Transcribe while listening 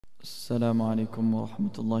Assalamu alaikum wa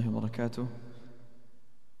rahmatullahi wa barakatuh.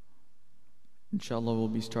 Inshallah, we'll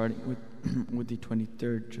be starting with the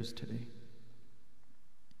 23rd juz today.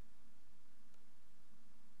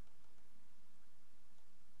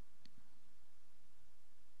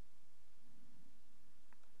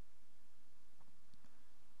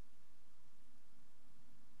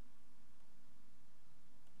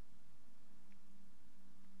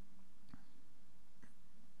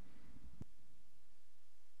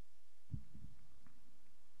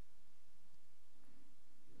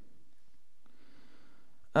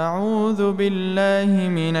 أعوذ بالله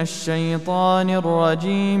من الشيطان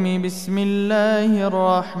الرجيم. بسم الله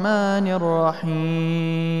الرحمن الرحيم.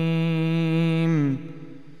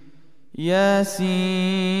 ياسين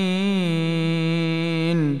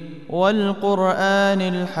والقرآن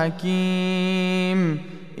الحكيم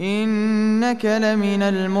إنك لمن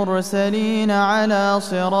المرسلين على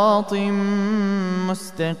صراط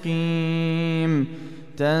مستقيم.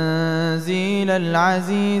 تنزيل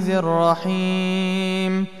العزيز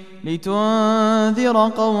الرحيم.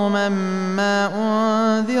 لتنذر قوما ما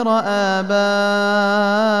أنذر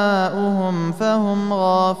آباؤهم فهم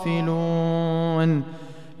غافلون.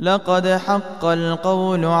 لقد حق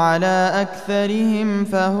القول على أكثرهم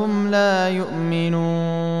فهم لا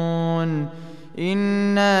يؤمنون.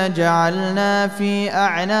 إنا جعلنا في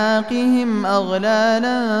أعناقهم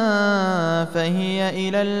أغلالا فهي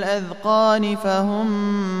إلى الأذقان فهم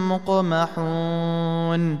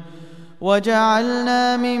مقمحون.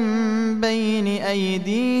 وجعلنا من بين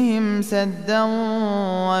أيديهم سدا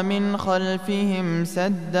ومن خلفهم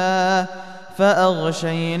سدا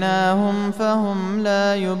فأغشيناهم فهم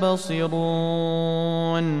لا يبصرون.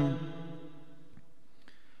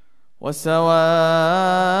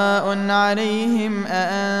 وسواء عليهم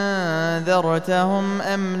أأنذرتهم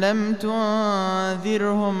أم لم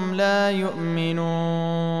تنذرهم لا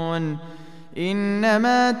يؤمنون.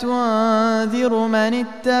 إنما تنذر من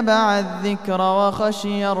اتبع الذكر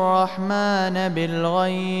وخشي الرحمن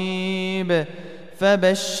بالغيب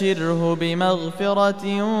فبشره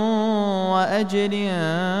بمغفرة وأجر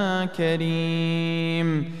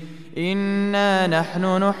كريم. إنا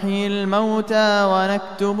نحن نحيي الموتى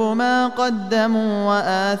ونكتب ما قدموا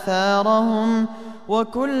وآثارهم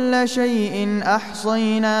وكل شيء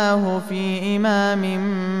أحصيناه في إمام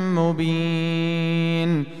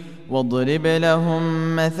مبين. واضرب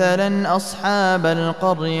لهم مثلا أصحاب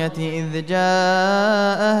القرية إذ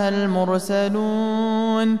جاءها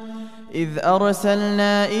المرسلون. إذ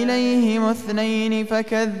أرسلنا إليهم 2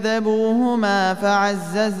 فكذبوهما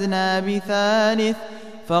فعززنا بثالث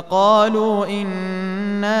فقالوا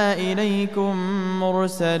إنا إليكم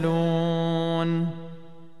مرسلون.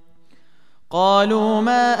 قالوا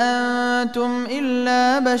ما أنتم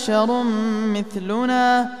إلا بشر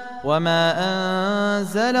مثلنا وما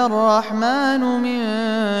أنزل الرحمن من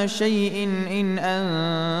شيء إن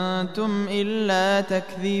أنتم إلا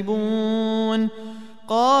تكذبون.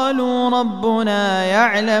 قالوا ربنا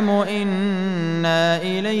يعلم إنا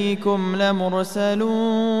إليكم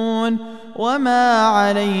لمرسلون وما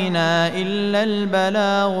علينا إلا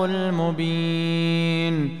البلاغ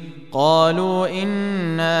المبين. قالوا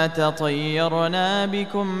إنا تطيرنا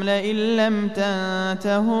بكم لئن لم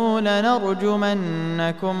تنتهوا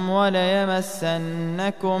لنرجمنكم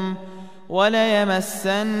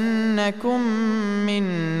وليمسنكم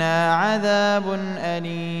منا عذاب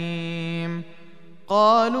أليم.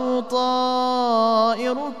 قالوا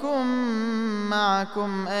طائركم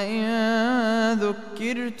معكم أئن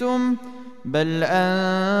ذكرتم بل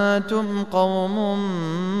أنتم قوم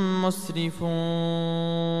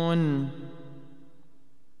مسرفون.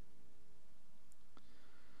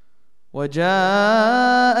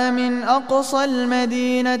 وجاء من أقصى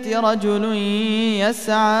المدينة رجل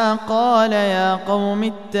يسعى قال يا قوم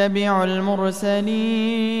اتبعوا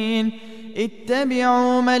المرسلين.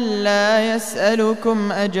 اتبعوا من لا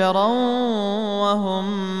يسألكم أجرا وهم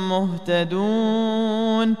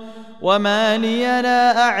مهتدون. وما لي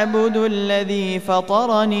لا أعبد الذي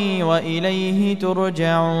فطرني وإليه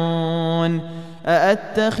ترجعون.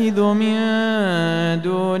 أأتخذ من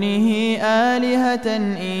دونه آلهة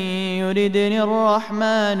إن يردني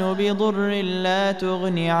الرحمن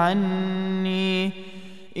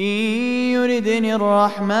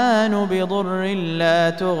بضر لا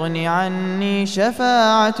تغن عني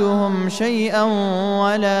شفاعتهم شيئا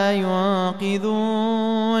ولا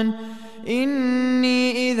ينقذون.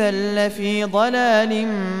 إني إذا لفي ضلال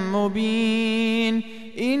مبين.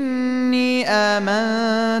 إني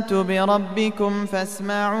آمنت بربكم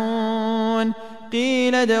فاسمعون.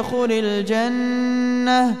 قيل ادخل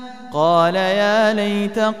الجنة قال يا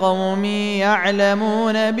ليت قومي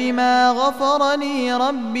يعلمون بما غفر لي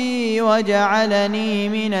ربي وجعلني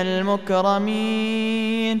من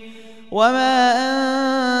المكرمين وما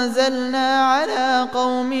أنزلنا على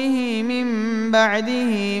قومه من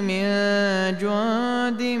بعده من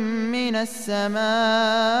جند من السماء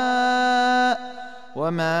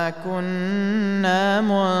وما كنا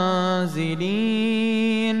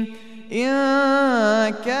منزلين إن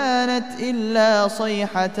كانت إلا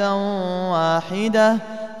صيحة واحدة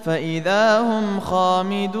فإذا هم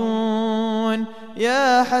خامدون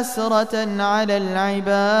يا حسرة على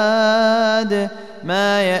العباد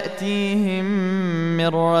ما يأتيهم من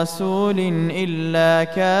رسول إلا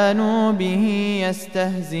كانوا به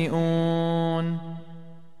يستهزئون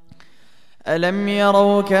ألم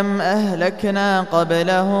يروا كم أهلكنا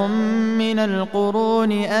قبلهم من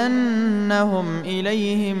القرون أنهم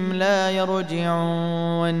إليهم لا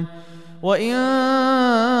يرجعون وإن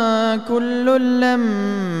كل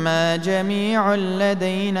لما جميع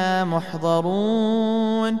لدينا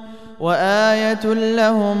محضرون وآية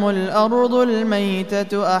لهم الأرض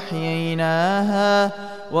الميتة أحييناها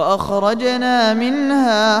وأخرجنا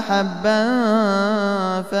منها حبا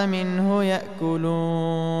فمنه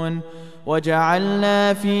يأكلون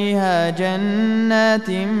وجعلنا فيها جنات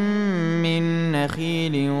من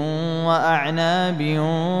نخيل وأعناب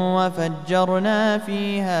وفجرنا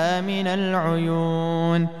فيها من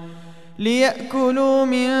العيون ليأكلوا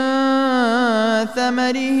من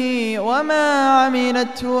ثمره وما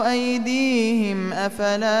عملته أيديهم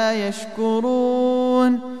أفلا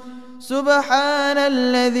يشكرون سبحان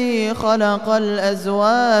الذي خلق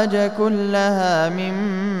الأزواج كلها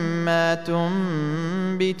مما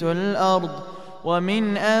تنبت الأرض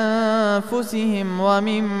ومن أنفسهم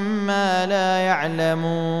ومما لا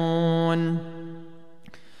يعلمون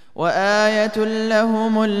وآية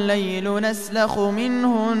لهم الليل نسلخ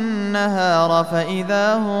منه النهار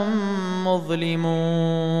فإذا هم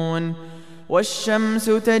مظلمون والشمس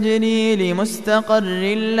تجري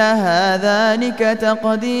لمستقر لها ذلك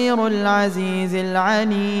تقدير العزيز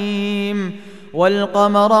العليم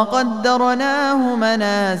والقمر قدرناه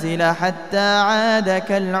منازل حتى عاد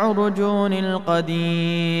كالعرجون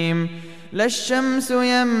القديم لا الشمس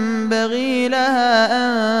ينبغي لها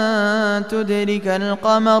أن تدرك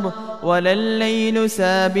القمر ولا الليل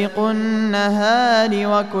سابق النهار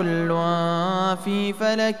وكل في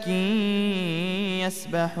فلك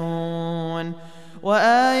يسبحون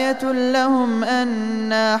وآية لهم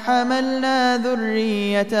أنا حملنا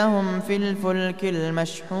ذريتهم في الفلك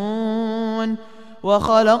المشحون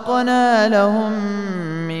وخلقنا لهم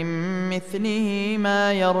من مثله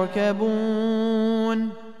ما يركبون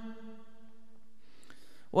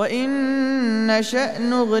وإن نشأ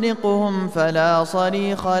نغرقهم فلا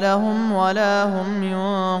صريخ لهم ولا هم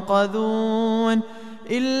ينقذون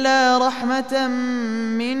إلا رحمة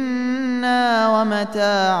منا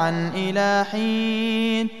ومتاعا إلى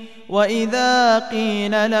حين وإذا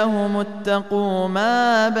قيل لهم اتقوا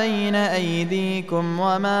ما بين أيديكم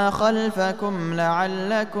وما خلفكم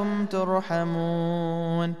لعلكم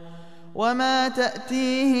ترحمون وما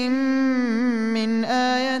تأتيهم من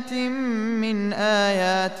آية من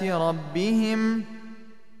آيات ربهم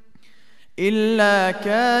إلا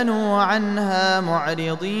كانوا عنها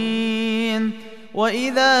معرضين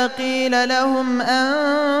وإذا قيل لهم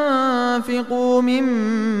أنفقوا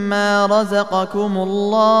مما رزقكم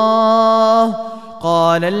الله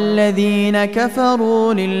قال الذين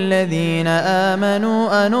كفروا للذين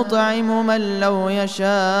آمنوا أنطعم من لو يشاء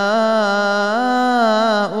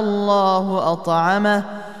الله أطعمه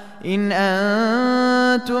إن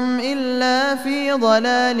أنتم إلا في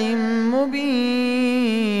ضلال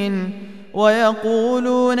مبين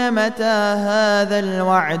ويقولون متى هذا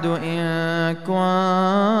الوعد إن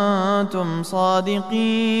كنتم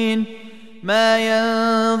صادقين ما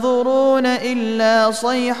ينظرون إلا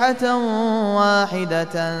صيحة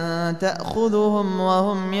واحدة تأخذهم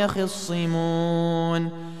وهم يخصمون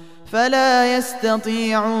فلا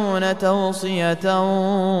يستطيعون توصية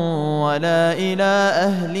ولا إلى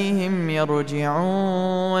أهلهم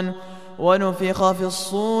يرجعون ونفخ في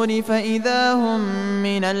الصور فإذا هم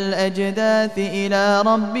من الأجداث إلى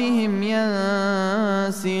ربهم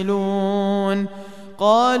ينسلون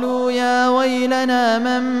قالوا يا ويلنا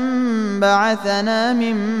من بعثنا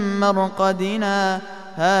من مرقدنا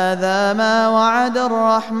هذا ما وعد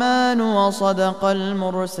الرحمن وصدق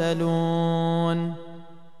المرسلون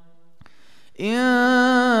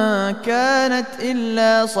إن كانت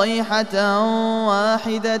إلا صيحة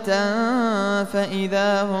واحدة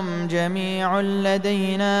فإذا هم جميع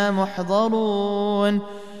لدينا محضرون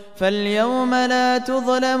فاليوم لا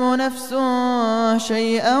تظلم نفس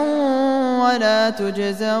شيئا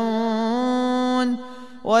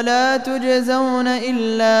ولا تجزون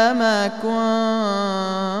إلا ما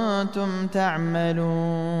كنتم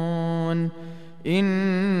تعملون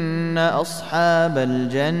إن أصحاب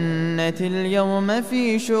الجنة اليوم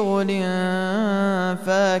في شغل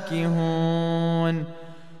فاكهون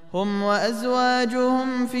هم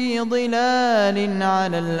وأزواجهم في ظلال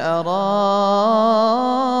على الأرائك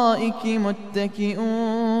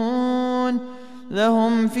متكئون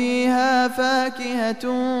لهم فيها فاكهة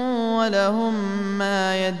ولهم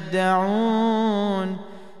ما يدعون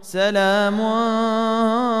سلام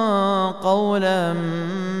قولا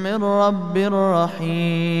من رب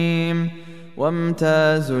رحيم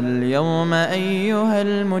وامتازوا اليوم أيها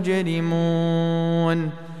المجرمون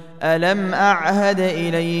ألم أعهد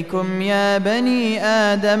إليكم يا بني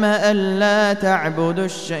آدم ألا تعبدوا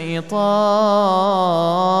الشيطان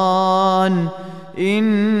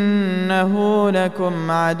إنه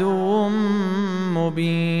لكم عدو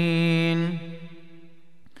مبين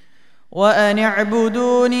وأن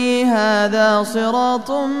اعبدوني هذا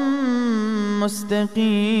صراط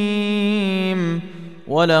مستقيم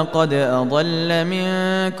ولقد أضل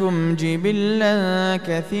منكم جبلا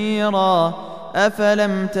كثيرا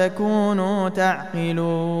أفلم تكونوا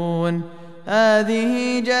تعقلون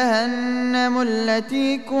هذه جهنم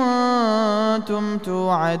التي كنتم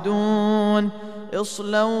توعدون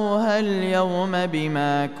اصلوها اليوم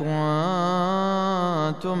بما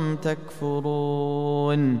كنتم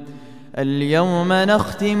تكفرون اليوم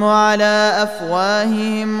نختم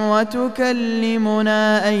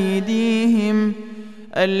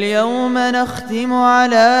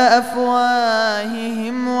على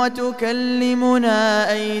أفواههم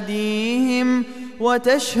وتكلمنا أيديهم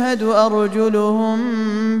وتشهد أرجلهم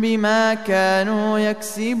بما كانوا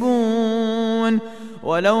يكسبون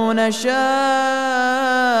ولو نشاء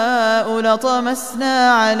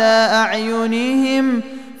لطمسنا على أعينهم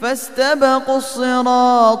فاستبقوا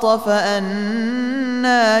الصراط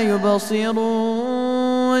فأنى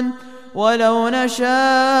يبصرون ولو نشاء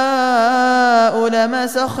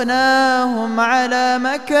لمسخناهم على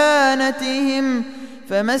مكانتهم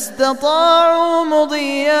فما استطاعوا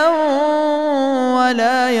مضيا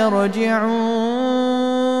ولا يرجعون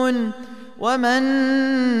ومن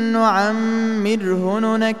نعمره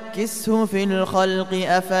ننكسه في الخلق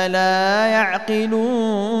أفلا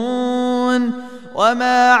يعقلون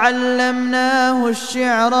وما علمناه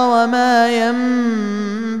الشعر وما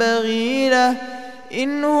ينبغي له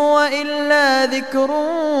إن هو إلا ذكر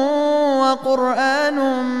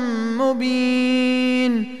وقرآن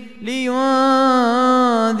مبين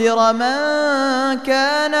لينذر من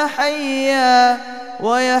كان حيا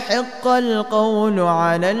ويحق القول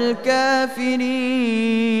على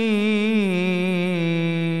الكافرين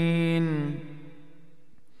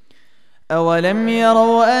أولم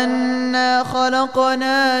يروا أنا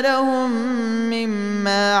خلقنا لهم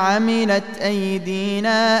مما عملت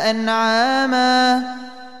أيدينا أنعاما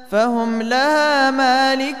فهم لها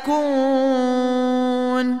مالكون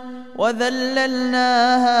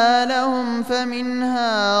وذللناها لهم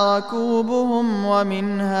فمنها ركوبهم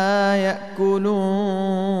ومنها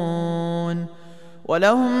يأكلون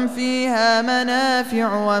ولهم فيها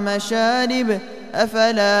منافع ومشارب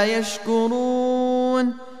أفلا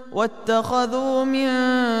يشكرون واتخذوا من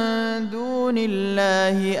دون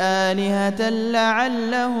الله آلهة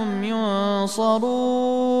لعلهم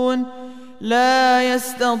ينصرون لا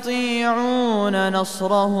يستطيعون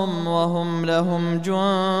نصرهم وهم لهم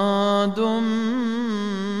جند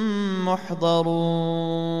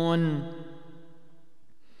محضرون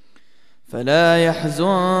فلا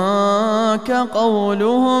يحزنك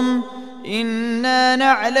قولهم إنا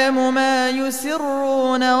نعلم ما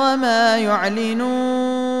يسرون وما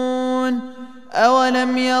يعلنون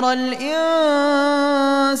أولم ير الإنسان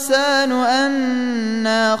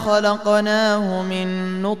أنا خلقناه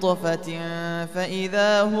من نطفة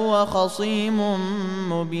فإذا هو خصيم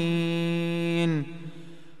مبين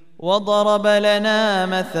وضرب لنا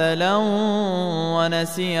مثلا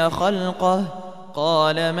ونسي خلقه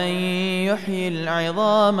قال من يحيي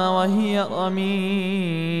العظام وهي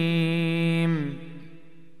رميم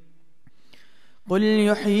قل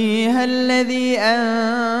يحييها الذي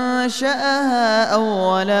أنشأها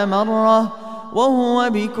أول مرة وهو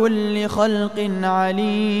بكل خلق عليم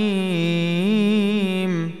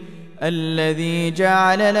الذي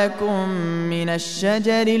جعل لكم من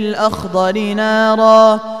الشجر الأخضر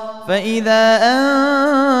نارا فإذا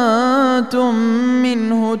أنتم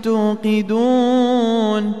منه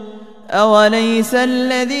توقدون أوليس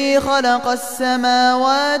الذي خلق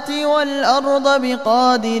السماوات والأرض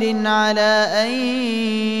بقادر على أن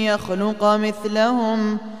يخلق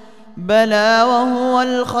مثلهم بلى وهو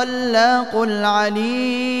الخلاق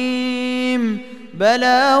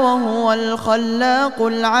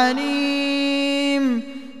العليم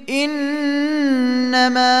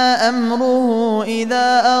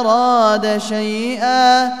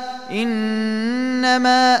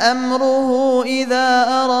إنما أمره إذا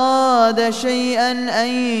أراد شيئا أن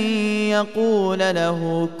يقول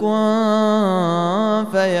له كن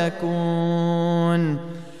فيكون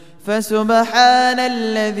فسبحان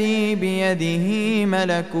الذي بيده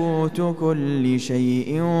ملكوت كل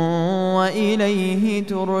شيء وإليه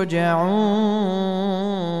ترجعون.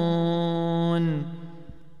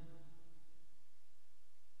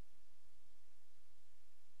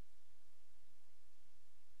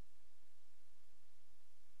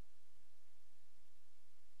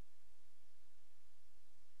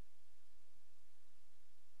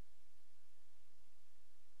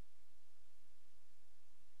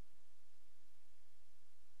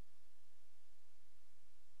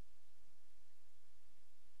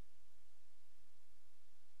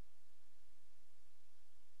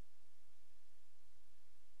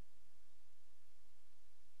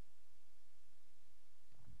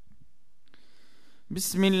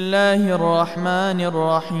 بسم الله الرحمن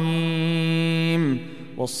الرحيم.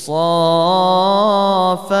 والصافات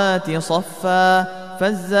صفا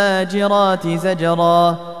فالزاجرات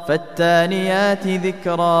زجرا فالتاليات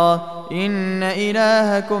ذكرا إن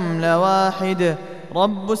إلهكم لواحد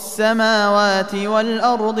رب السماوات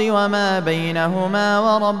والأرض وما بينهما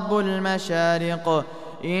ورب المشارق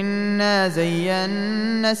إنا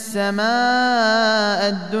زينا السماء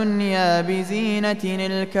الدنيا بزينة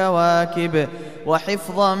الكواكب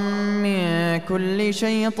وحفظا من كل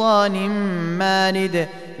شيطان مارد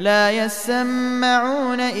لا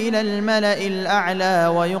يسمعون إلى الملأ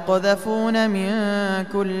الأعلى ويقذفون من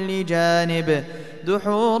كل جانب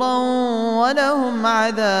دحورا ولهم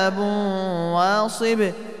عذاب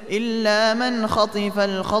واصب إلا من خطف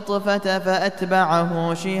الخطفة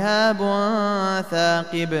فأتبعه شهاب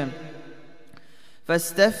ثاقب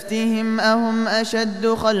فاستفتهم أهم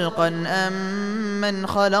أشد خلقا أم من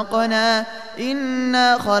خلقنا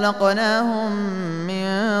إنا خلقناهم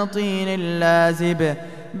من طين لازب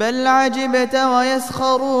بل عجبت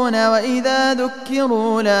ويسخرون وإذا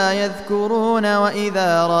ذكروا لا يذكرون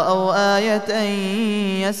وإذا رأوا آية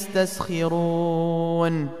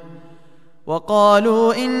يستسخرون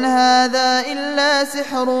وقالوا إن هذا إلا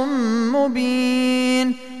سحر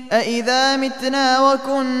مبين أإذا متنا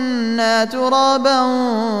وكنا ترابا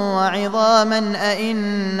وعظاما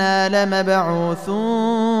أإنا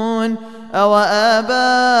لمبعوثون أو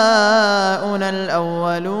آباؤنا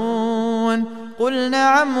الأولون قل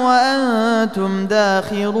نعم وأنتم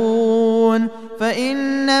داخرون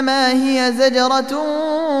فإنما هي زجرة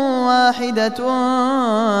واحدة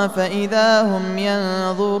فإذا هم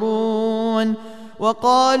ينظرون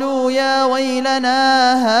وقالوا يا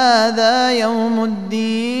ويلنا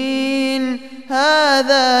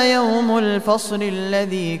هذا يوم الفصل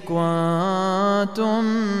الذي كنتم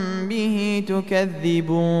به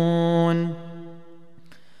تكذبون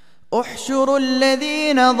احشروا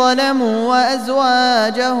الذين ظلموا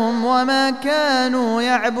وأزواجهم وما كانوا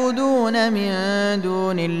يعبدون من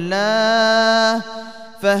دون الله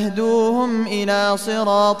فاهدوهم إلى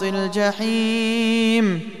صراط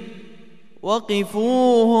الجحيم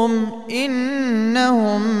وقفوهم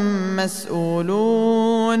إنهم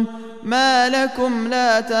مسؤولون ما لكم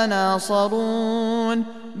لا تناصرون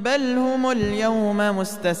بل هم اليوم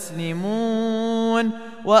مستسلمون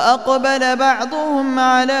وأقبل بعضهم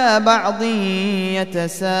على بعض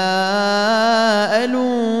يتساءلون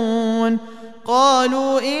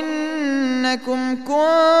قالوا إنكم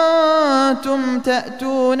كنتم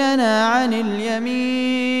تأتوننا عن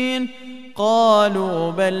اليمين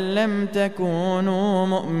قالوا بل لم تكونوا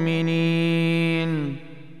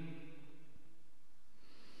مؤمنين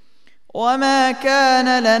وما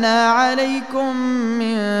كان لنا عليكم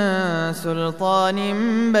من سلطان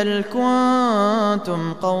بل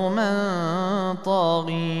كنتم قوما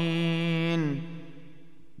طاغين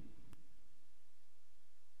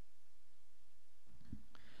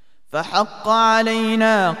فحق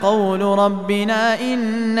علينا قول ربنا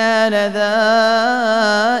إنا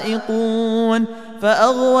لذائقون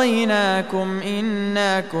فأغويناكم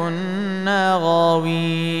إنا كنا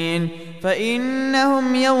غاوين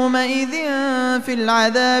فإنهم يومئذ في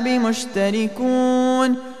العذاب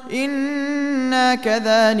مشتركون إنا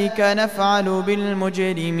كذلك نفعل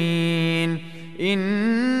بالمجرمين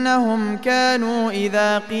إنهم كانوا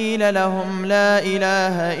إذا قيل لهم لا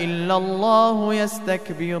إله إلا الله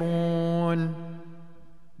يستكبرون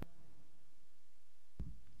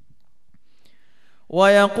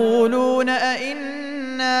ويقولون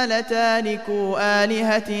أئنا لتاركو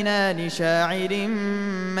آلهتنا لشاعر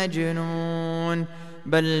مجنون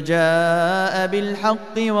بل جاء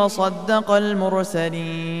بالحق وصدق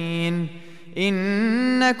المرسلين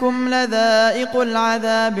إنكم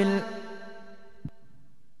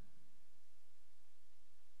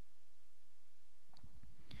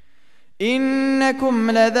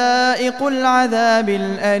لذائق العذاب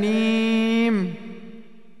الأليم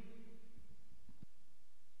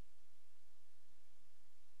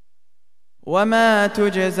وما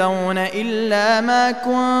تجزون إلا ما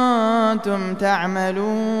كنتم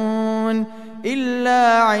تعملون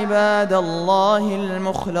إلا عباد الله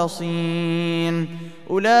المخلصين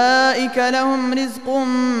أولئك لهم رزق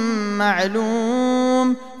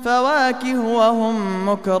معلوم فواكه وهم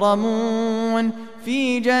مكرمون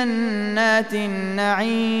في جنات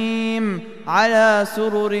النعيم على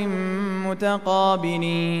سرر متقابلين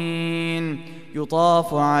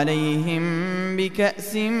يطاف عليهم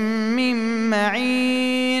بكأس من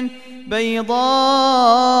معين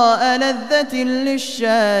بيضاء لذة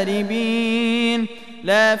للشاربين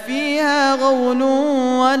لا فيها غول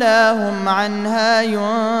ولا هم عنها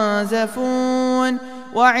ينزفون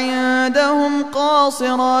وعندهم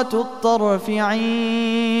قاصرات الطرف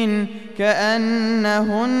عين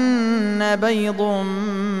كأنهن بيض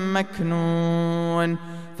مكنون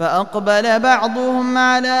فأقبل بعضهم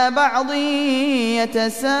على بعض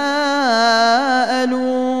يتساءلون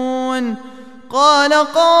قال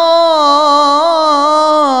قائل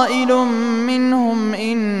منهم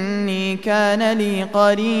إني كان لي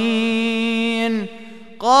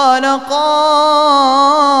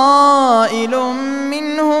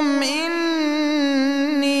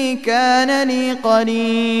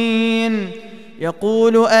قرين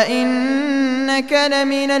يقول أئنك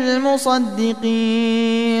لمن المصدقين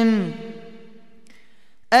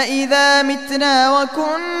أئذا متنا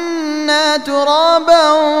وكنا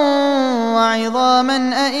ترابا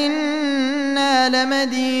وعظاما أئنا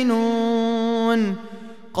لمدينون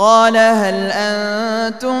قال هل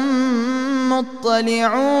أنتم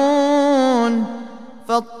مطلعون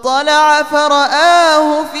فاطلع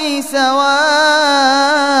فرآه في سواء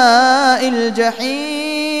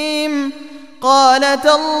الجحيم قال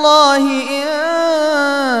تالله إن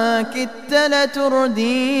كدت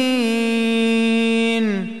لتردين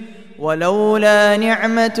ولولا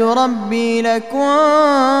نعمة ربي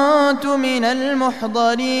لكنت من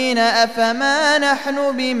المحضرين أفما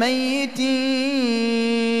نحن بميتين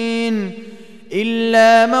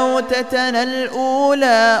إلا موتتنا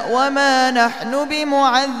الأولى وما نحن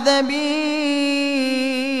بمعذبين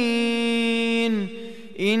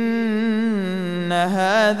إن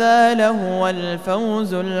هذا لهو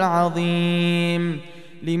الفوز العظيم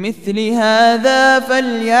لمثل هذا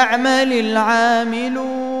فليعمل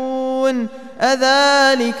العاملون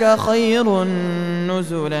أذلك خير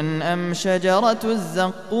نزلا أم شجرة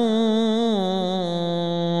الزقوم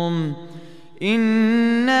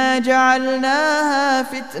إنا جعلناها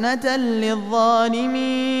فتنة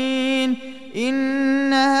للظالمين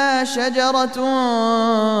إنها شجرة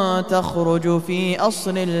تخرج في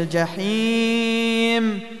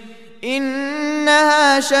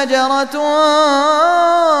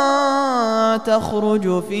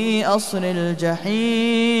أصل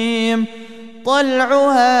الجحيم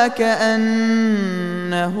طلعها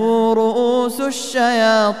كأنه رؤوس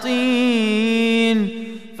الشياطين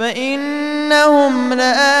فإنهم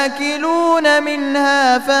لآكلون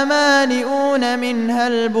منها فمالئون منها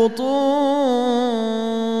البطون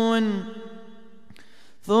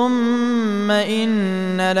ثم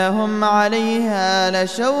إن لهم عليها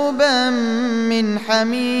لشوبا من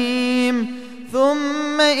حميم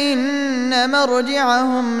ثم إن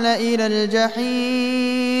مرجعهم لإلى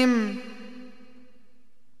الجحيم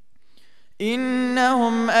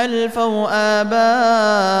إنهم ألفوا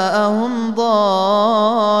آباءهم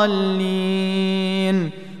ضالين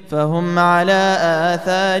فهم على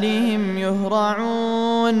آثارهم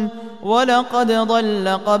يهرعون ولقد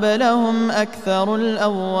ضل قبلهم أكثر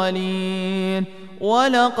الأولين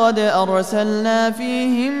ولقد أرسلنا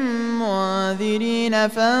فيهم منذرين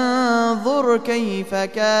فانظر كيف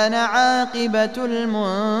كان عاقبة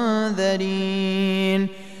المنذرين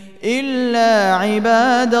إلا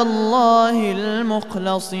عباد الله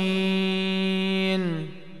المخلصين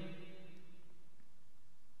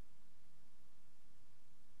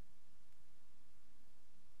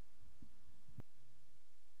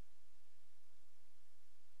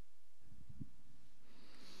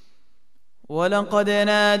ولقد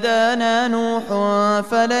نادانا نوح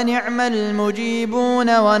فلنعم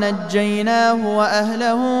المجيبون ونجيناه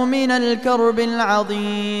وأهله من الكرب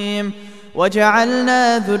العظيم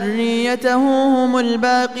وجعلنا ذريته هم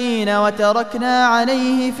الباقين وتركنا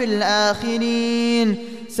عليه في الآخرين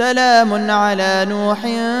سلام على نوح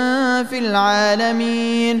في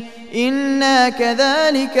العالمين إنا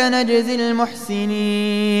كذلك نجزي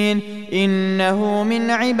المحسنين إنه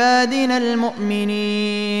من عبادنا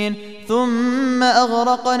المؤمنين ثم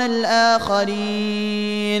أغرقنا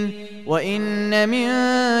الآخرين وإن من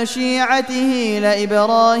شيعته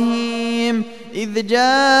لإبراهيم إذ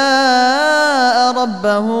جاء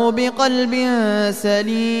ربه بقلب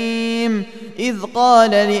سليم إذ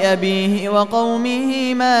قال لأبيه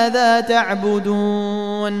وقومه ماذا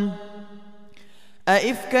تعبدون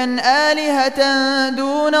أئفكا آلهة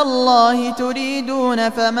دون الله تريدون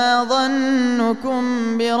فما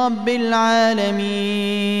ظنكم برب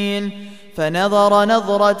العالمين فنظر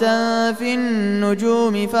نظرة في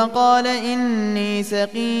النجوم فقال إني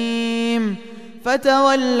سقيم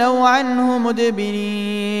فتولوا عنه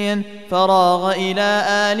مدبرين فراغ إلى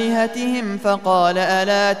آلهتهم فقال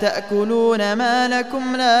ألا تأكلون ما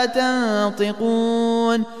لكم لا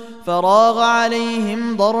تنطقون فراغ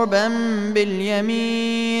عليهم ضربا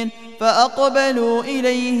باليمين فأقبلوا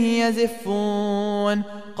إليه يزفون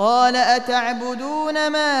قال أتعبدون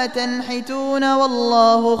ما تنحتون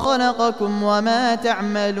والله خلقكم وما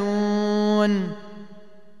تعملون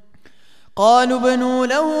قالوا ابنوا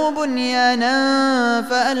له بنيانا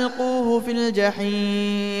فألقوه في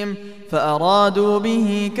الجحيم فأرادوا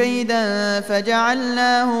به كيدا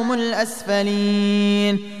فجعلناهم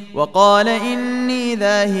الأسفلين وقال إني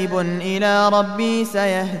ذاهب إلى ربي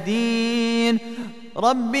سيهدين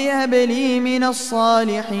رب هب لي من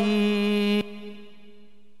الصالحين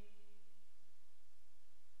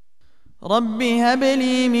رب هب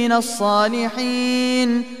لي من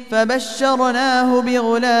الصالحين فبشرناه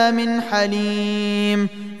بغلام حليم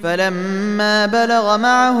فلما بلغ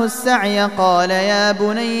معه السعي قال يا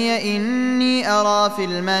بني إني أرى في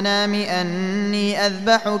المنام أني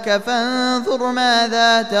أذبحك فانظر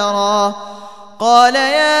ماذا ترى قال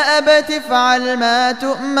يا أبت افعل ما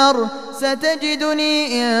تؤمر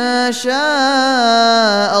ستجدني إن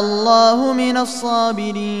شاء الله من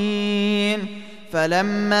الصابرين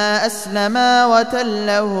فلما أسلما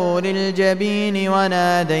وتله للجبين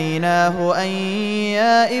وناديناه أن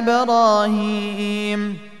يا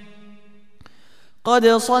إبراهيم قد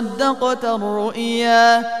صدقت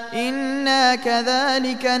الرؤيا إنا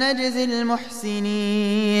كذلك نجزي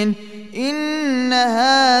المحسنين إن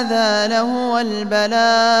هذا لهو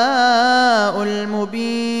البلاء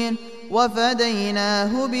المبين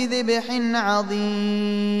وفديناه بذبح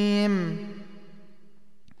عظيم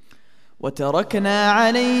وتركنا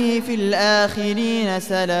عليه في الآخرين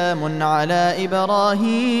سلام على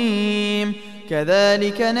إبراهيم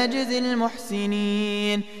كذلك نجزي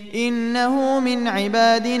المحسنين إنه من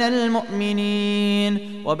عبادنا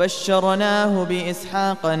المؤمنين وبشرناه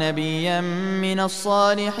بإسحاق نبيا من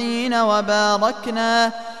الصالحين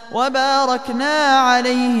وباركنا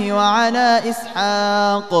عليه وعلى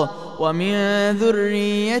إسحاق ومن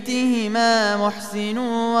ذريتهما محسن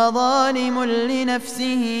وظالم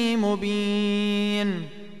لنفسه مبين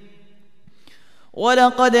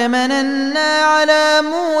ولقد مننا على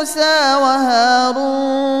موسى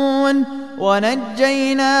وهارون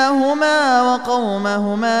ونجيناهما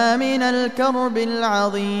وقومهما من الكرب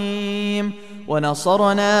العظيم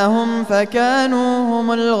ونصرناهم فكانوا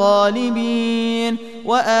هم الغالبين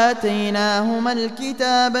وآتيناهما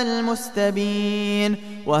الكتاب المستبين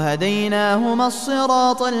وهديناهما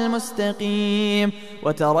الصراط المستقيم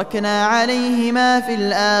وتركنا عليهما في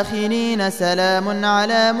الآخرين سلام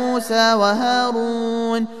على موسى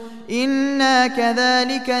وهارون إنا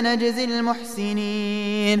كذلك نجزي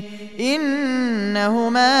المحسنين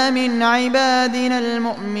إنهما من عبادنا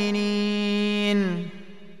المؤمنين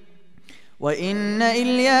وإن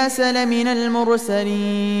إلياس لمن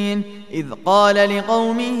المرسلين إذ قال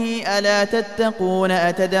لقومه ألا تتقون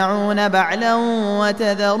أتدعون بعلا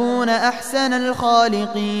وتذرون أحسن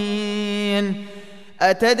الخالقين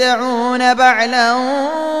أتدعون بعلا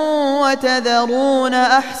وتذرون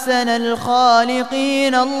أحسن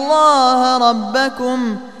الخالقين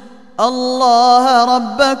الله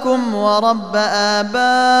ربكم ورب آبائكم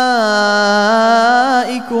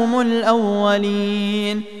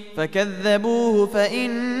الأولين فكذبوه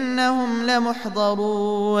فإنهم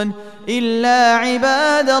لمحضرون إلا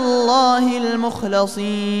عباد الله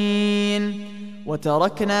المخلصين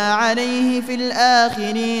وتركنا عليه في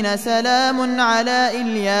الآخرين سلام على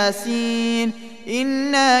الياسين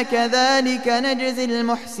إنا كذلك نجزي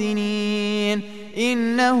المحسنين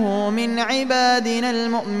إنه من عبادنا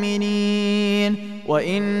المؤمنين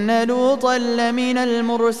وإن لوطا لمن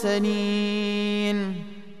المرسلين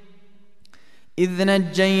إذ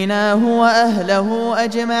نجيناه وأهله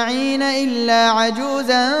أجمعين إلا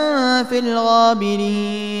عجوزا في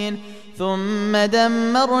الغابرين ثم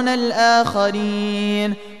دمرنا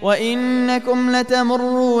الآخرين وإنكم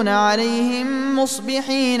لتمرون عليهم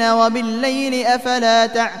مصبحين وبالليل أفلا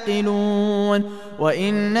تعقلون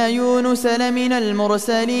وإن يونس لمن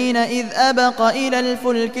المرسلين إذ أبق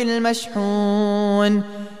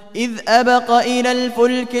إلى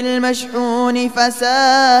الفلك المشحون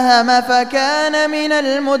فساهم فكان من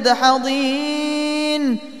المدحضين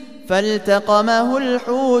فالتقمه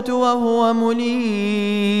الحوت وهو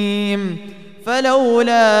مليم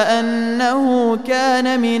فلولا أنه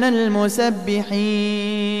كان من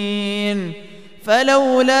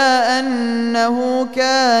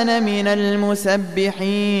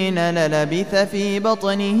المسبحين للبث في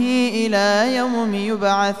بطنه إلى يوم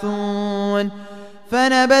يبعثون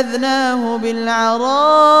فنبذناه بالعراء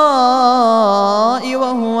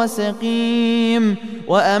وهو سقيم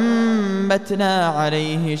وأنبتنا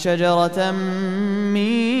عليه شجرة من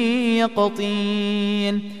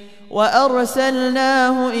يقطين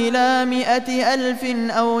وأرسلناه إلى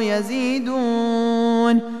 100,000 أو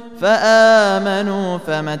يزيدون فآمنوا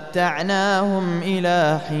فمتعناهم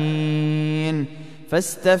إلى حين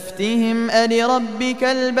فاستفتهم ألربك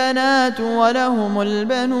البنات ولهم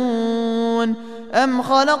البنون أم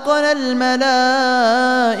خلقنا الملائكة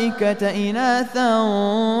إناثا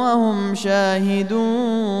وهم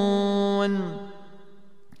شاهدون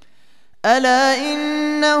ألا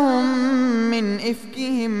إنهم من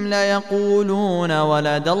إفكهم ليقولون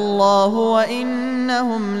ولد الله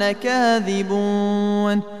وإنهم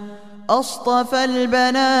لكاذبون أصطفى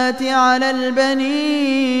البنات على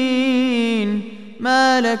البنين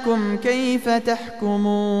ما لكم كيف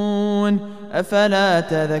تحكمون أفلا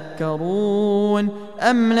تذكرون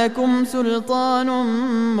أم لكم سلطان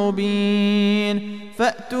مبين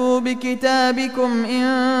فأتوا بكتابكم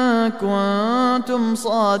إن كنتم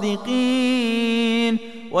صادقين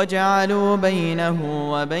وجعلوا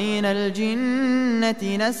بينه وبين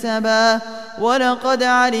الجنة نسبا ولقد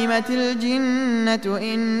علمت الجنة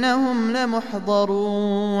إنهم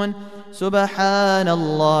لمحضرون سبحان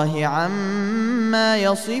الله عما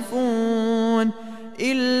يصفون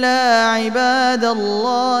إلا عباد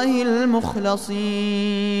الله المخلصين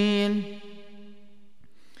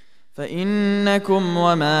فإنكم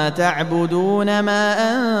وما تعبدون ما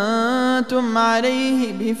أنتم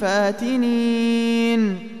عليه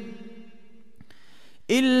بفاتنين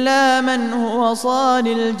إلا من هو صال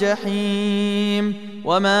الجحيم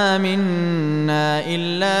وما منا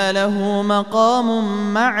إلا له مقام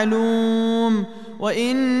معلوم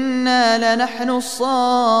وإنا لنحن الصافون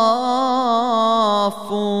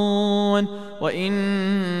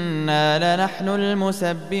وإنا لنحن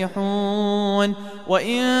المسبحون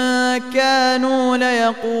وإن كانوا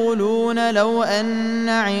ليقولون لو أن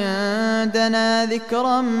عندنا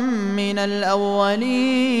ذكرا من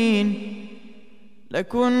الأولين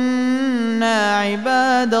لكنا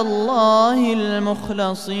عباد الله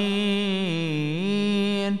المخلصين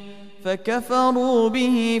فكفروا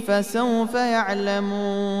به فسوف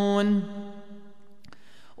يعلمون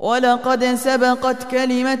ولقد سبقت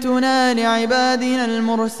كلمتنا لعبادنا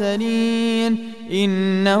المرسلين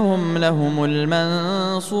إنهم لهم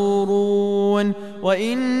المنصورون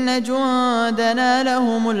وإن جندنا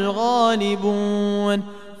لهم الغالبون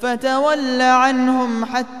فتول عنهم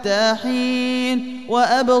حتى حين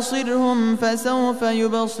وأبصرهم فسوف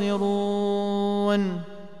يبصرون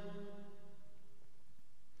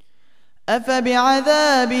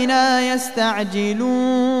أفبعذابنا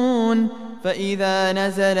يستعجلون فإذا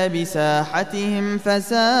نزل بساحتهم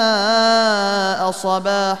فساء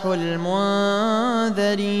صباح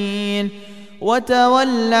المنذرين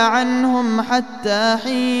وتول عنهم حتى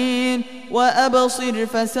حين وأبصر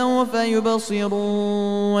فسوف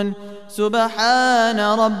يبصرون سبحان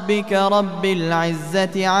ربك رب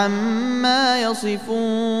العزة عما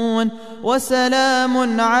يصفون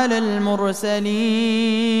وسلام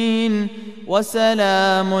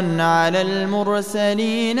على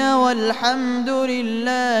المرسلين والحمد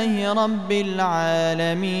لله رب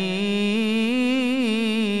العالمين.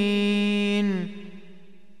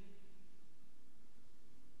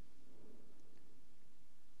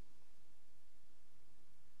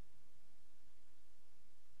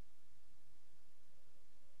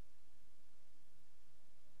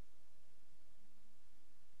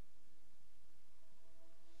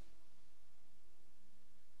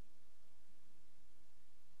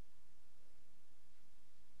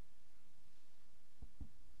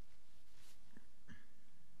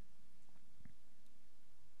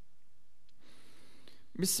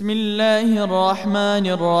 بسم الله الرحمن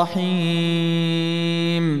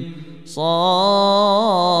الرحيم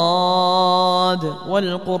صاد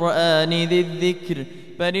والقرآن ذي الذكر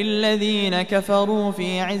بل الذين كفروا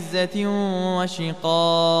في عزة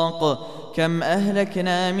وشقاق كم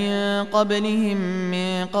أهلكنا من قبلهم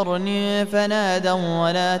من قرن فنادوا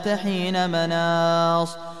ولا تحين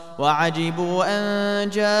مناص وعجبوا أن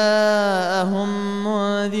جاءهم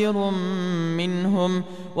منذر منهم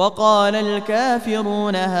وقال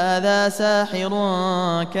الكافرون هذا ساحر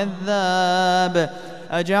كذاب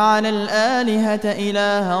أجعل الآلهة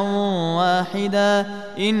إلها واحدا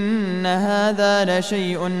إن هذا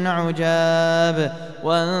لشيء عجاب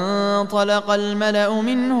وانطلق الملأ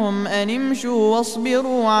منهم أن امشوا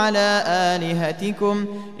واصبروا على آلهتكم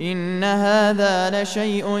إن هذا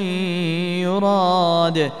لشيء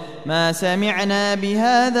يراد ما سمعنا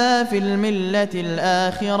بهذا في الملة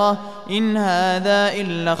الآخرة إن هذا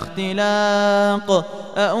إلا اختلاق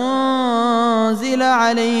أأنزل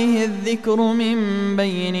عليه الذكر من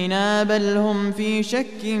بيننا بل هم في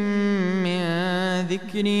شك من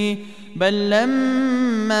ذكري بل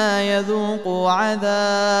لما يذوقوا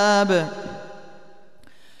عذاب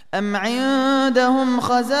أم عندهم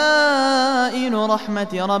خزائن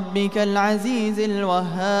رحمة ربك العزيز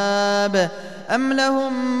الوهاب أم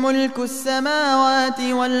لهم ملك السماوات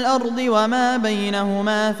والأرض وما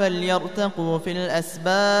بينهما فليرتقوا في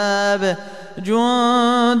الأسباب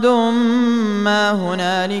جند ما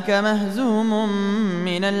هنالك مهزوم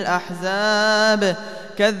من الأحزاب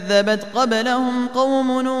كذبت قبلهم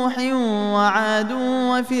قوم نوح وعاد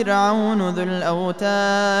وفرعون ذو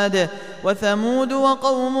الأوتاد وثمود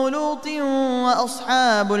وقوم لوط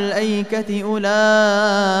وأصحاب الأيكة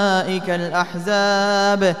أولئك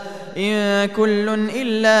الأحزاب إن كل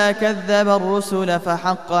إلا كذب الرسل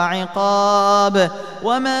فحق عقاب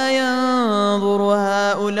وما ينظر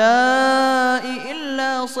هؤلاء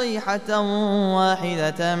إلا صيحة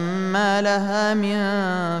واحدة ما لها من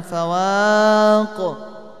فواق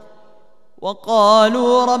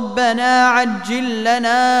وقالوا ربنا عجل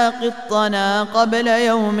لنا قطنا قبل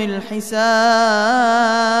يوم الحساب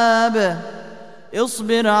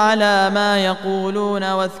اصبر على ما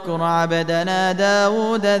يقولون واذكر عبدنا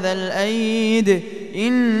داود ذا الأيد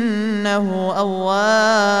إنه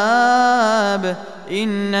أواب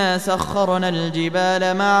إنا سخرنا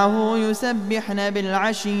الجبال معه يسبحن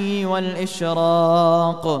بالعشي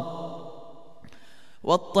والإشراق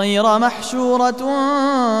والطير محشورة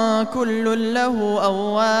كل له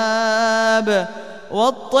أواب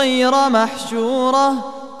والطير محشورة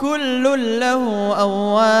كل له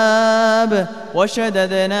أواب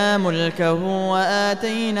وشددنا ملكه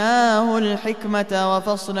وآتيناه الحكمة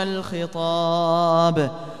وفصل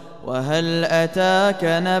الخطاب وهل أتاك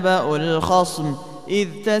نبأ الخصم إذ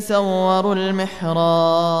تسوروا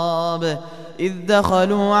المحراب إذ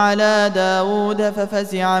دخلوا على داود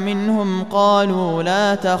ففزع منهم قالوا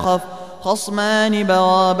لا تخف خصمان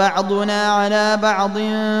بغى بعضنا على بعض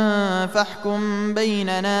فاحكم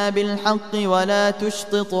بيننا بالحق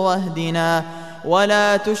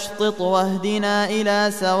ولا تشطط واهدنا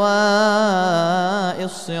إلى سواء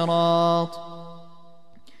الصراط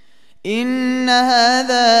إن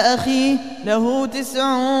هذا أخي له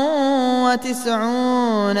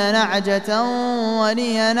 99 نعجة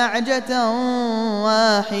ولي نعجة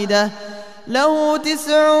واحدة له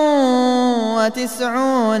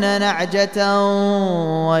 99 نعجة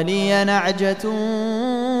ولي نعجة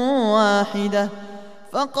واحدة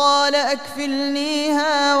فقال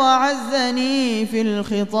أكفلنيها وعزني في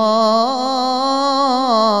الخطاب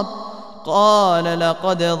قال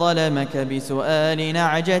لقد ظلمك بسؤال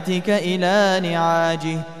نعجتك إلى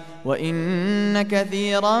نعاجه وإن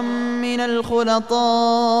كثيرا من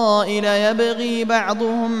الخلطاء ليبغي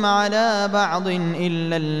بعضهم على بعض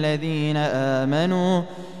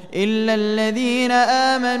إلا الذين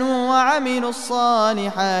آمنوا وعملوا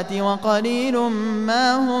الصالحات وقليل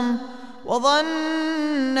ما هم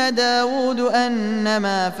وظن داود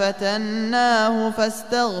أنما فتناه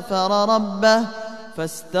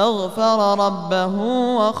فاستغفر ربه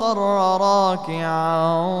وخر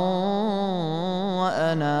راكعا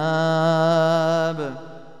وأناب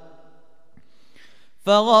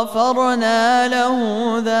فغفرنا له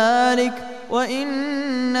ذلك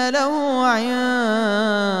وإن له عندنا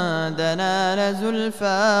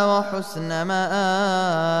لزلفى وحسن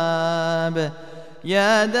مآب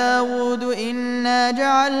يا داود إنا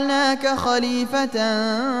جعلناك خليفة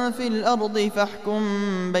في الأرض فاحكم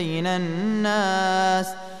بين الناس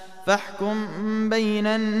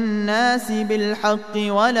بالحق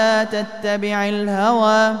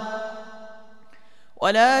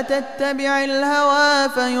ولا تتبع الهوى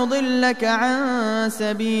فيضلك عن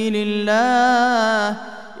سبيل الله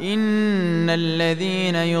إن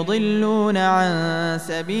الذين يضلون عن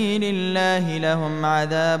سبيل الله لهم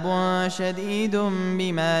عذاب شديد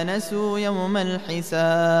بما نسوا يوم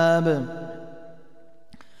الحساب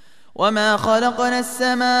وما خلقنا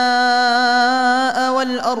السماء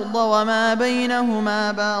والأرض وما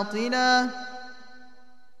بينهما باطلا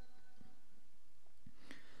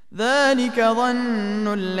ذلك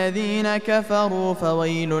ظن الذين كفروا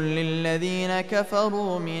فويل للذين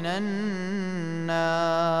كفروا من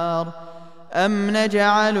النار أم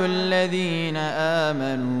نجعل الذين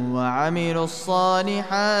آمنوا وعملوا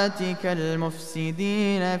الصالحات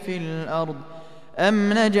كالمفسدين في الأرض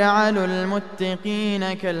أم نجعل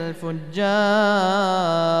المتقين كالفجار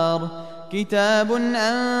كتاب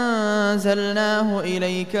أنزلناه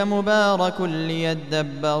إليك مبارك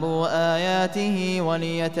ليدبروا آياته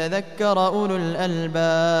وليتذكر أولو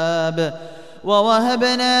الألباب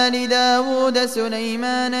ووهبنا لداود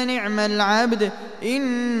سليمان نعم العبد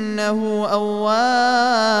إنه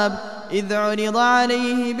أواب إذ عرض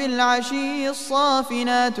عليه بالعشي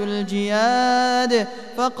الصافنات الجياد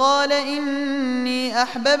فقال إني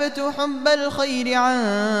أحببت حب الخير عن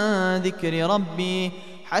ذكر ربي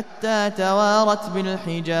حتى توارت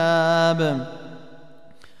بالحجاب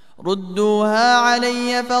ردوها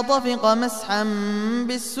علي فطفق مسحا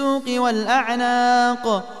بالسوق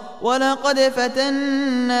والأعناق ولقد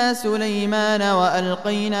فتنا سليمان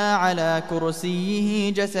وألقينا على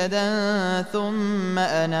كرسيه جسدا ثم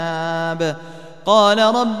أناب قال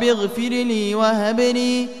رب اغفر لي وهب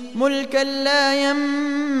لي ملكا لا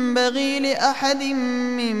ينبغي لأحد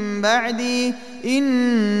من بعدي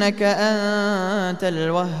إنك أنت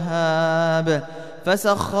الوهاب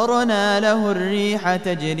فسخرنا له الريح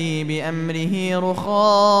تجري بأمره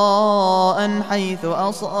رخاء حيث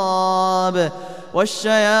أصاب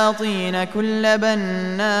والشياطين كل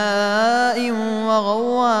بناء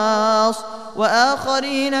وغواص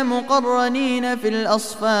وآخرين مقرنين في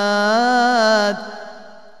الأصفاد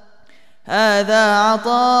هذا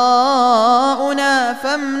عطاؤنا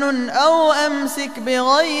فامنن أو أمسك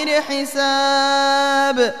بغير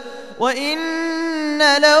حساب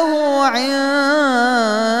وإن له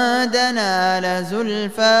عندنا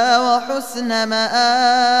لزلفى وحسن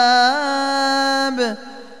مآب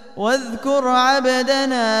واذكر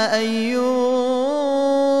عبدنا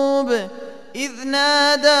أيوب إذ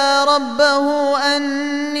نادى ربه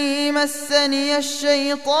أني مسني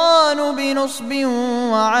الشيطان بنصب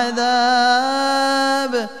وعذاب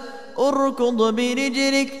اركض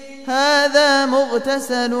برجلك هذا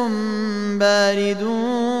مغتسل بارد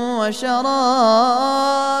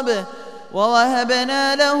وشراب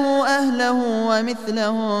ووهبنا له أهله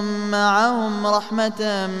ومثلهم معهم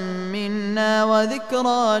رحمة منا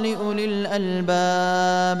وذكرى لأولي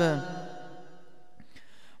الألباب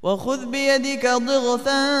وخذ بيدك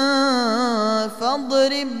ضغثا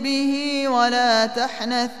فاضرب به ولا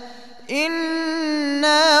تحنث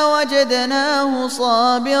إنا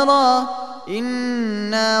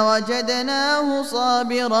وجدناه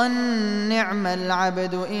صابرا نعم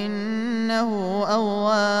العبد إنه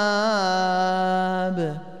أواب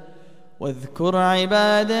واذكر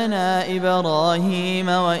عبادنا إبراهيم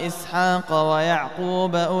وإسحاق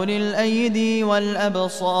ويعقوب أولي الأيدي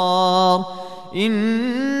والأبصار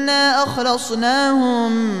إنا أخلصناهم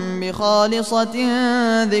بخالصة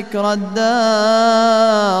ذكر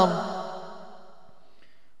الدار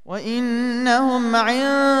وإنهم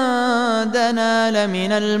عندنا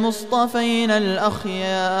لمن المصطفين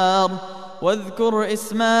الأخيار واذكر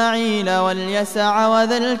إسماعيل واليسع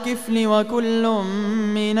وذا الكفل وكل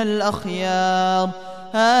من الأخيار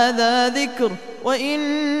هذا ذكر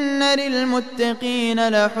وإن للمتقين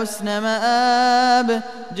لحسن مآب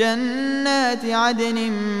جنات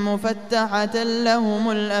عدن مفتحة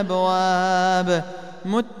لهم الأبواب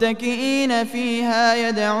متكئين فيها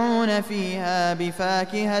يدعون فيها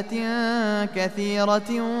بفاكهة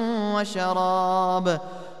كثيرة وشراب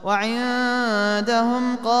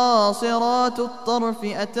وعندهم قاصرات الطرف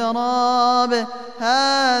أتراب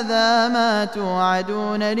هذا ما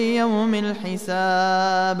توعدون ليوم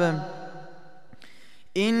الحساب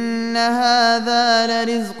إن هذا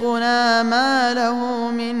لرزقنا ما له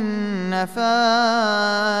من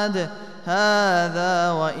نفاد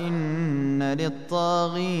هذا وإن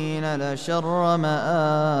للطاغين لشر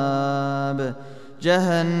مآب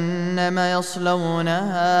جهنم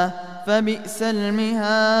يصلونها فبئس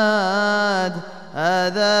المهاد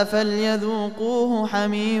هذا فليذوقوه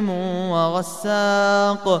حميم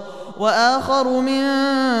وغساق وآخر من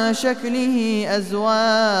شكله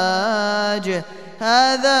أزواج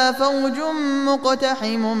هذا فوج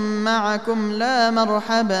مقتحم معكم لا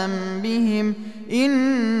مرحبا بهم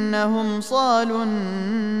إنهم صالوا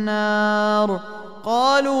النار.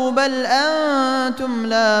 قالوا بل أنتم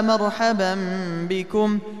لا مرحبا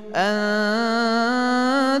بكم أنتم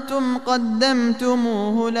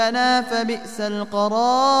قدمتموه لنا فبئس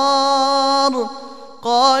القرار.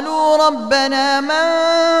 قالوا ربنا من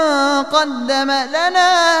قدم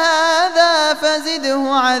لنا هذا فزده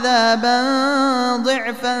عذابا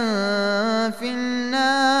ضعفا في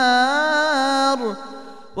النار.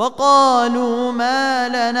 وقالوا ما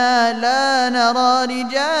لنا لا نرى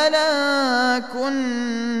رجالا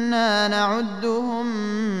كنا نعدهم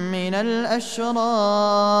من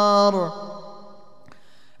الأشرار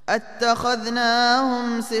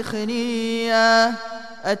أتخذناهم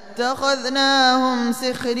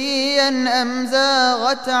سخريا أم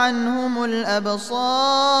زاغت عنهم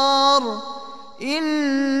الأبصار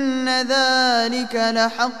إن ذلك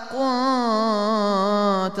لحق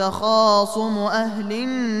تخاصم أهل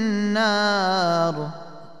النار.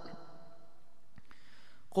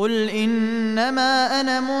 قل إنما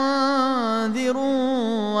أنا منذر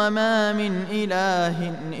وما من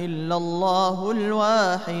إله إلا الله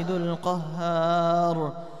الواحد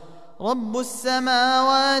القهار. رب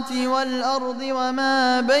السماوات والأرض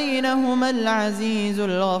وما بينهما العزيز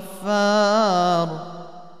الغفار.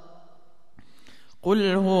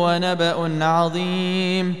 قل هو نبأ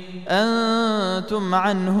عظيم أنتم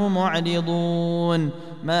عنه معرضون.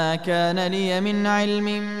 ما كان لي من علم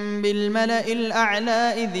بالملأ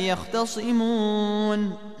الأعلى إذ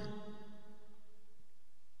يختصمون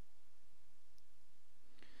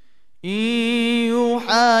إن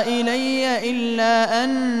يوحى إلي إلا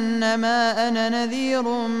أنما أنا نذير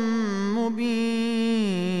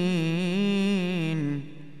مبين.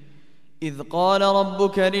 إذ قال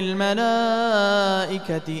ربك للملائكة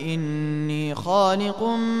إني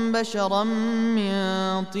خالق بشرا من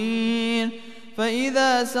طين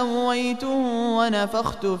فإذا سويته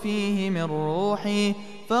ونفخت فيه من روحي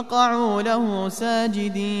فقعوا له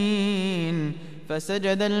ساجدين.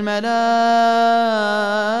 فسجد الملائكة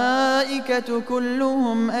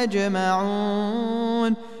كلهم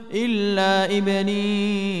أجمعون إلا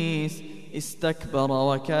إبليس استكبر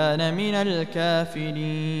وكان من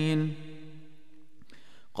الكافرين.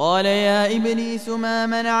 قال يا إبليس ما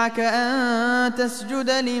منعك أن تسجد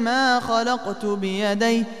لما خلقت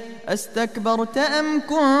بيدي أستكبرت أم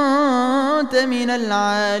كنت من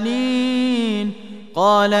العالين؟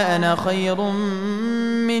 قال أنا خير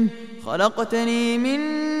منه خلقتني من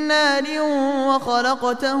نار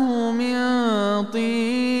وخلقته من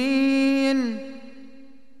طين.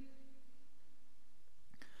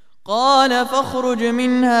 قال فاخرج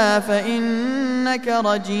منها فإنك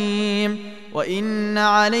رجيم وإن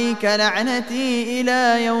عليك لعنتي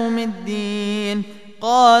إلى يوم الدين.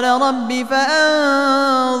 قال رب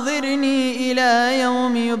فأنظرني إلى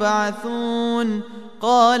يوم يبعثون.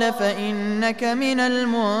 قال فإنك من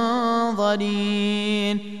المنظرين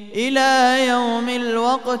إلى يوم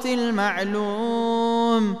الوقت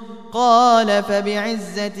المعلوم. قال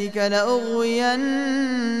فبعزتك لأغوينهم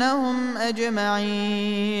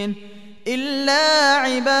أجمعين إلا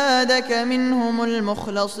عبادك منهم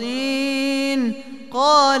المخلصين.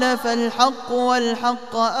 قال فالحق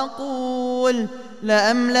والحق أقول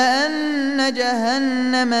لأملأن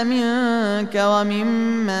جهنم منك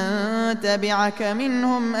وممن تبعك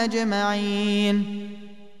منهم أجمعين.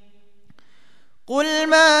 قل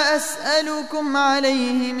ما أسألكم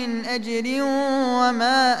عليه من أجر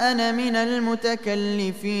وما أنا من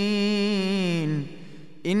المتكلفين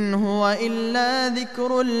إن هو إلا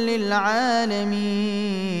ذكر للعالمين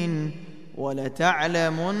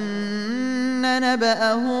ولتعلمن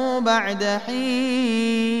نبأه بعد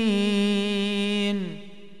حين.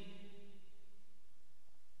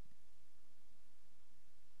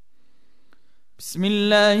 بسم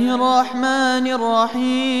الله الرحمن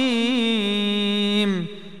الرحيم.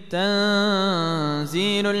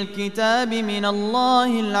 تنزيل الكتاب من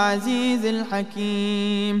الله العزيز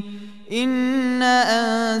الحكيم. إنا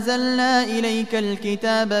أنزلنا إليك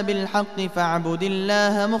الكتاب بالحق فاعبد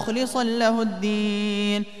الله مخلصا له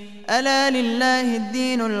الدين. ألا لله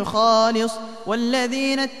الدين الخالص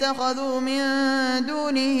والذين اتخذوا من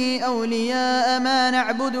دونه أولياء ما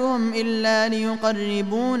نعبدهم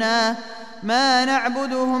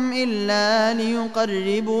إلا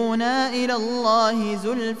ليقربونا إلى الله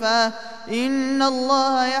زلفى إن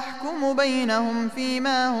الله يحكم بينهم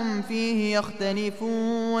فيما هم فيه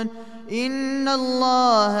يختلفون. إن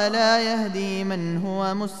الله لا يهدي من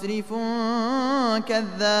هو مسرف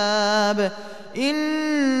كذاب.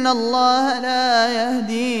 إن الله لا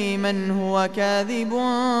يهدي من هو كاذب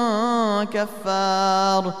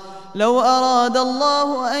كفار. لو أراد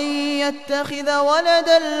الله أن يتخذ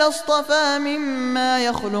ولدا لاصطفى مما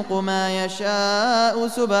يخلق ما يشاء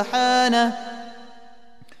سبحانه،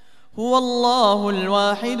 هو الله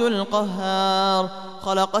الواحد القهار.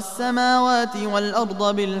 خلق السماوات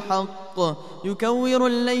والأرض بالحق، يكور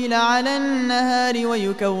الليل على النهار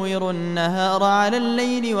ويكور النهار على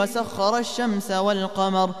الليل، وسخر الشمس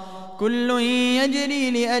والقمر كل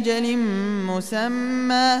يجري لأجل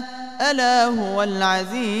مسمى، ألا هو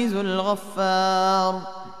العزيز الغفار.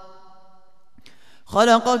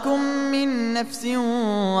 خلقكم من نفس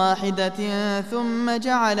واحدة ثم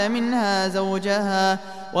جعل منها زوجها،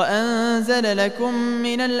 وأنزل لكم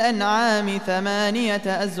من الأنعام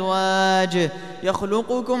 8 أزواج،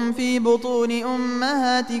 يخلقكم في بطون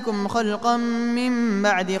أمهاتكم خلقا من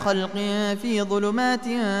بعد خلق في ظلمات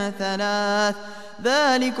 3،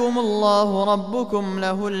 ذلكم الله ربكم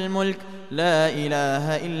له الملك لا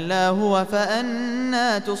إله إلا هو،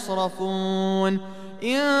 فأنى تصرفون.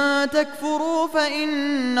 إن تكفروا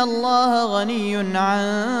فإن الله غني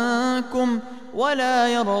عنكم ولا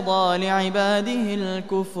يرضى لعباده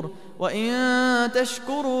الكفر، وإن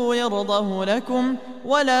تشكروا يرضه لكم،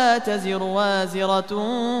 ولا تزر وازرة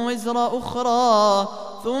وزر أخرى،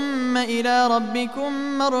 ثم إلى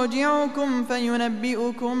ربكم مرجعكم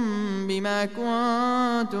فينبئكم بما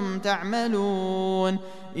كنتم تعملون،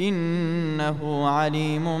 إنه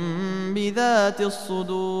عليم بذات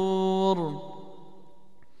الصدور.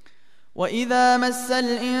 وإذا مس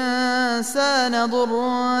الإنسان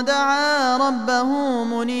ضر دعا ربه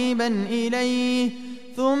منيبا إليه،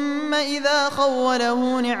 ثم إذا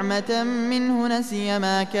خوله نعمة منه نسي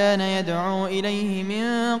ما كان يدعو إليه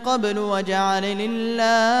من قبل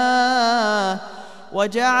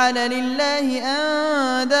وجعل لله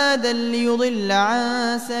أندادا ليضل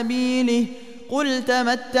عن سبيله. قل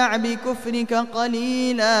تمتع بكفرك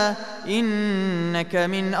قليلا إنك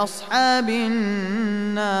من أصحاب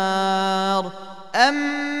النار.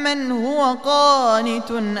 أمن هو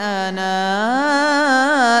قانت آناء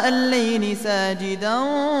الليل ساجدا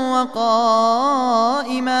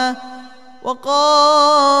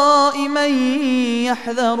وقائما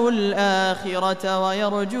يحذر الآخرة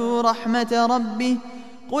ويرجو رحمة ربه.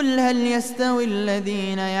 قل هل يستوي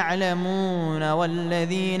الذين يعلمون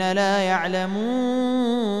والذين لا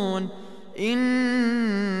يعلمون،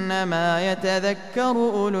 إنما يتذكر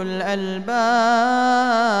أولو الألباب.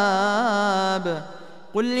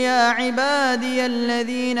 قل يا عبادي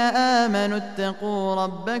الذين آمنوا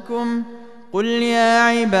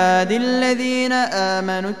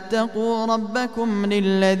اتقوا ربكم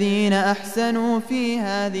للذين أحسنوا في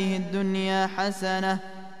هذه الدنيا حسنة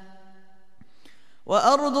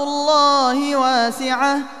وأرض الله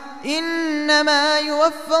واسعة، إنما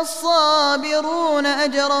يوفى الصابرون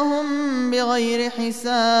أجرهم بغير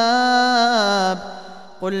حساب.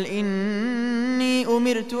 قل إني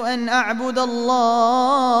أمرت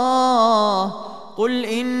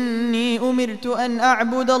أن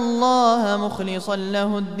أعبد الله مخلصا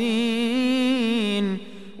له الدين،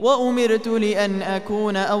 وأمرت لأن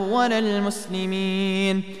أكون أول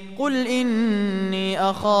المسلمين. قل إني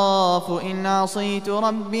أخاف إن عصيت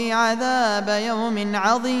ربي عذاب يوم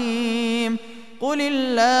عظيم. قل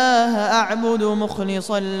الله أعبد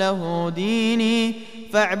مخلصا له ديني،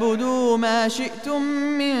 فاعبدوا ما شئتم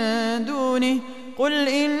من دونه. قل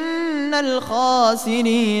إن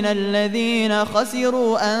الخاسرين الذين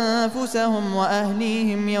خسروا أنفسهم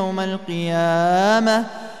وأهليهم يوم القيامة،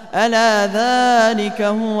 ألا ذلك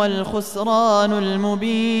هو الخسران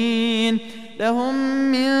المبين. لهم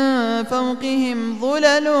من فوقهم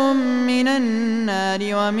ظلل من النار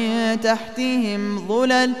ومن تحتهم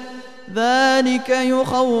ظلل، ذلك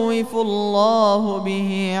يخوف الله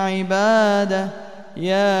به عباده.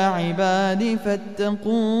 يا عباد فاتقون.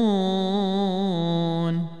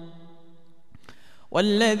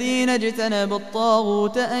 والذين اجتنبوا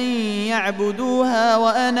الطاغوت أن يعبدوها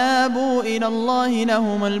وأنابوا إلى الله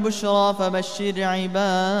لهم البشرى.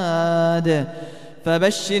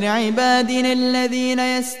 فبشر عبادنا الذين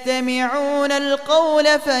يستمعون القول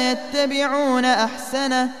فيتبعون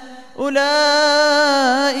أحسنه،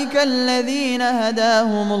 أولئك الذين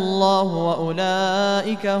هداهم الله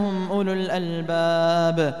وأولئك هم أولو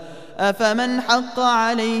الألباب. أفمن حق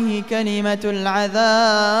عليه كلمة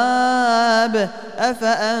العذاب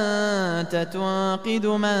أفأنت تنقذ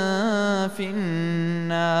من في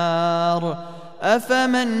النار.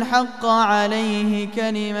 أفمن حق عليه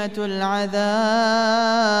كلمة العذاب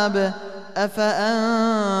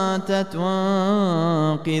أفأنت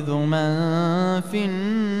تنقذ من في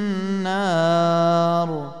النار.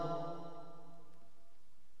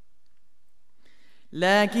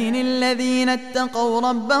 لكن الذين اتقوا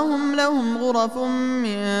ربهم لهم غرف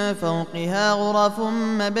من فوقها غرف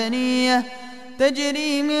مبنية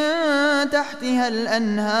تجري من تحتها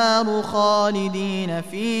الأنهار خالدين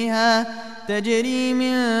فيها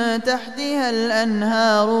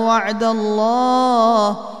وعد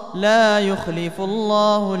الله لا يخلف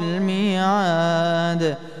الله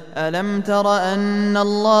الميعاد. ألم تر أن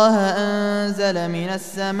الله أنزل من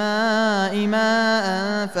السماء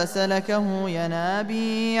ماء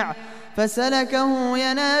فسلكه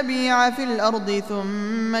ينابيع في الأرض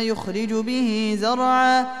ثم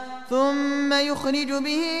يخرج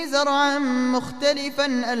به زرعا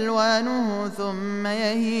مختلفا ألوانه ثم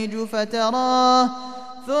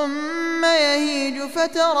يهيج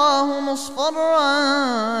فتراه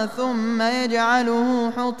مصفرا ثم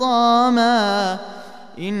يجعله حطاما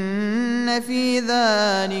إن في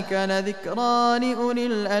ذلك لذكرى لأولي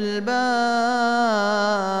الألباب.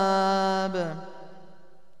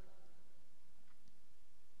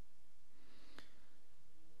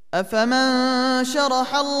 أفمن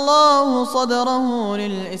شرح الله صدره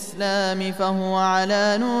للإسلام فهو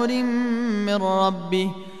على نور من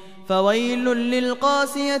ربه فويل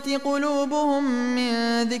للقاسية قلوبهم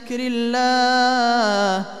من ذكر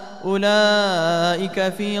الله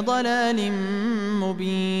أولئك في ضلال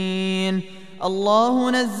مبين.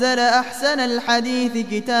 الله نزل أحسن الحديث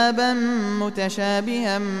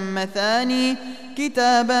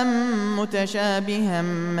كتابا متشابها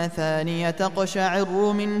مثانية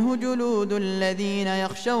تقشعر منه جلود الذين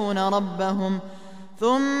يخشون ربهم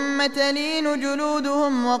ثم تلين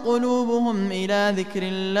جلودهم وقلوبهم إلى ذكر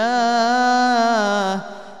الله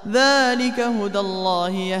ذلك هدى الله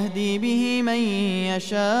يهدي به من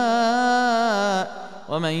يشاء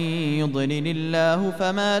ومن يضلل الله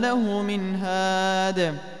فما له من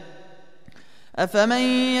هاد. أفمن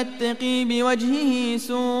يتقي بوجهه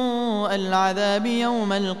سوء العذاب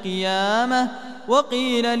يوم القيامة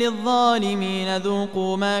وقيل للظالمين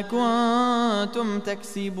ذوقوا ما كنتم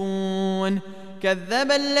تكسبون.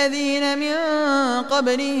 كذب الذين من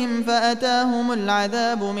قبلهم فأتاهم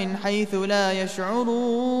العذاب من حيث لا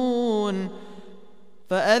يشعرون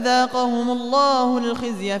فأذاقهم الله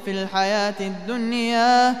الخزي في الحياة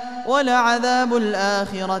الدنيا ولعذاب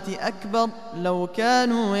الآخرة أكبر لو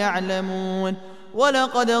كانوا يعلمون.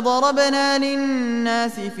 ولقد ضربنا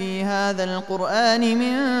للناس في هذا القرآن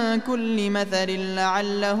من كل مثل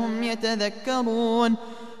لعلهم يتذكرون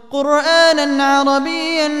قرآنا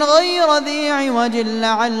عربيا غير ذي عوج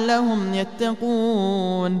لعلهم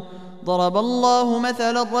يتقون. ضرب الله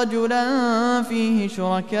مثلا رجلا فيه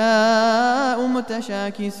شركاء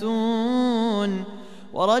متشاكسون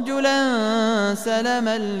ورجلا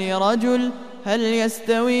سلما لرجل هل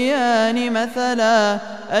يستويان مثلا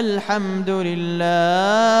الحمد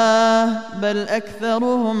لله بل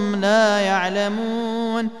أكثرهم لا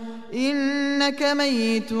يعلمون. إنك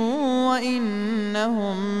ميت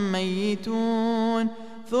وإنهم ميتون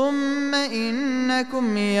ثم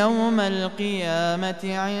إنكم يوم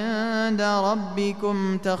القيامة عند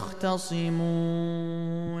ربكم تختصمون.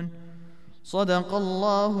 صدق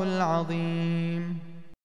الله العظيم.